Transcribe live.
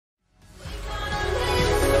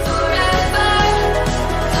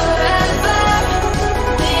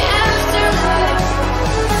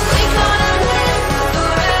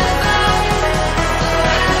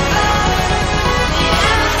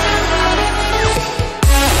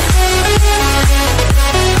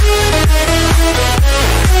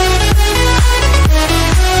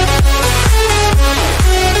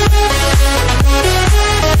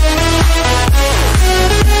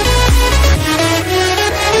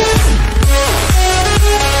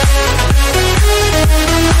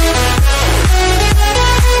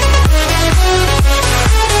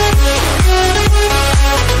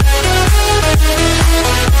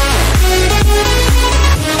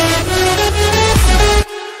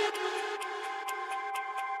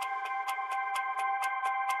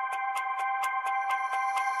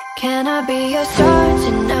Can I be your star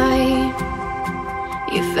tonight?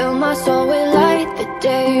 You fill my soul with light the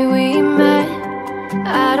day we met.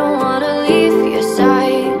 I don't wanna leave your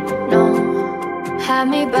side, no. Have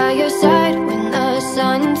me by your side when the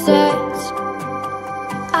sun sets.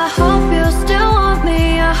 I hope you'll still want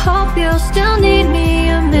me, I hope you'll still need me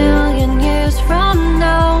a million years from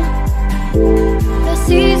now. The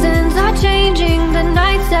seasons are changing, the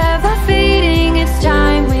nights ever fading. It's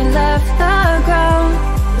time we left the ground.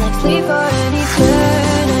 Let's leave for an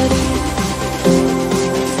eternity.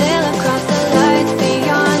 Sail across the lights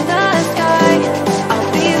beyond the sky. I'll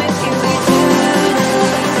be with you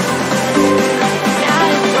eternally.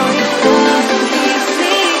 Not for your love and keeps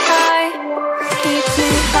me high, keeps me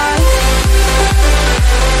high.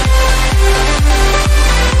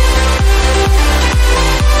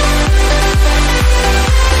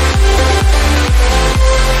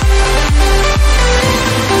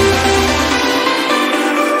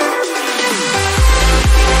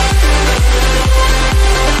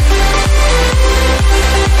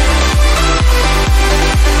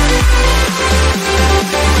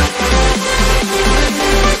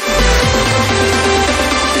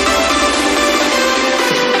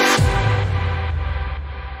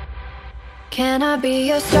 Can I be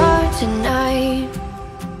your star tonight?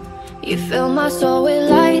 You fill my soul with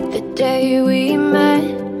light the day we met.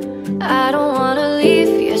 I don't wanna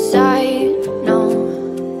leave your side, no.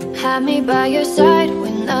 Have me by your side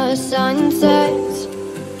when the sun sets.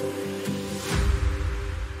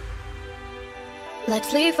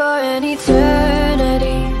 Let's leave for an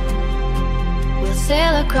eternity. We'll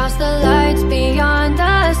sail across the lights beyond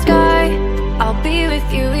the sky. I'll be with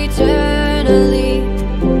you eternally.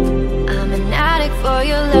 For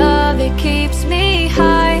your love, it keeps me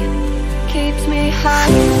high, keeps me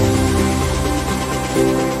high.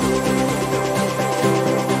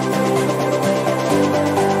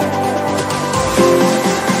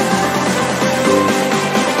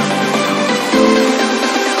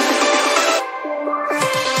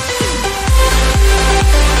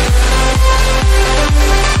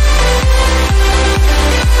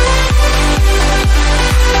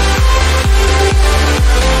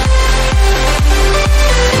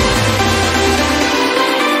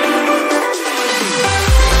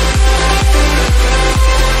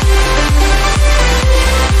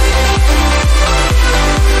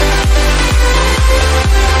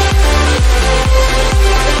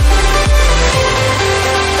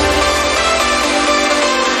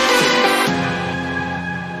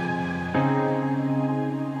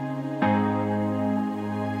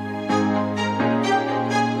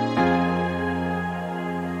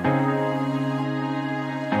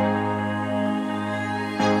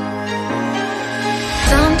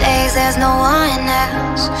 There's no one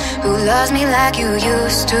else who loves me like you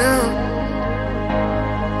used to.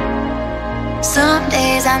 Some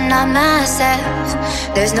days I'm not myself,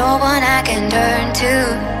 there's no one I can turn to.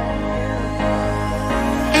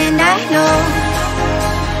 And I know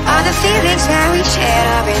all the feelings that we shared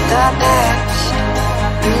are in the past.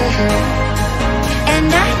 And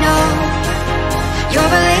I know your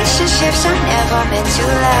relationships are never meant to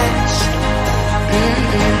last.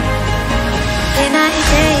 It might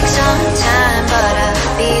take some time, but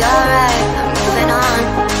I'll be alright. I'm moving on,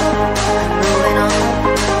 I'm moving on.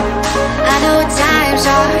 I know times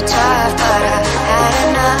are tough, but I've had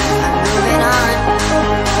enough. I'm moving on,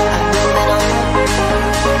 I'm moving on.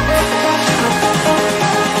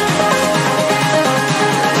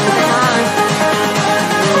 Moving on,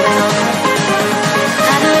 moving on.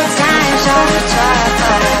 I know times are tough,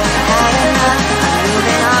 but I've had enough. I'm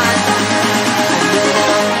moving on, I'm moving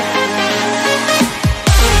on.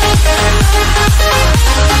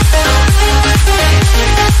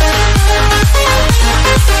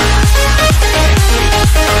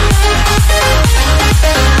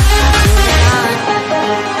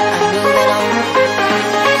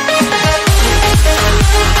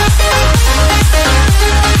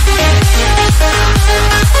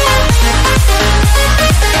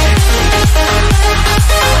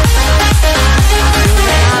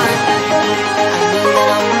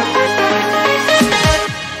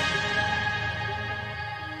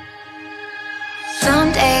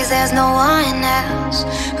 There's no one else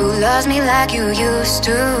who loves me like you used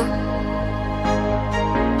to.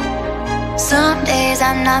 Some days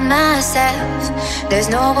I'm not myself, there's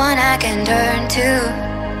no one I can turn to.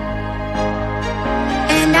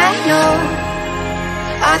 And I know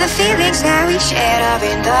all the feelings that we shared are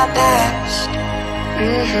in the past.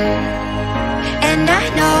 And I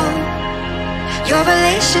know your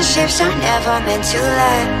relationships are never meant to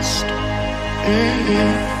last.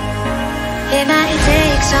 It might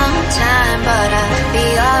take some time, but I'll be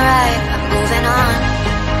alright. I'm moving on,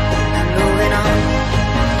 I'm moving on.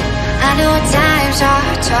 I know times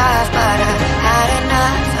are tough, but I've had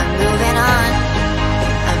enough.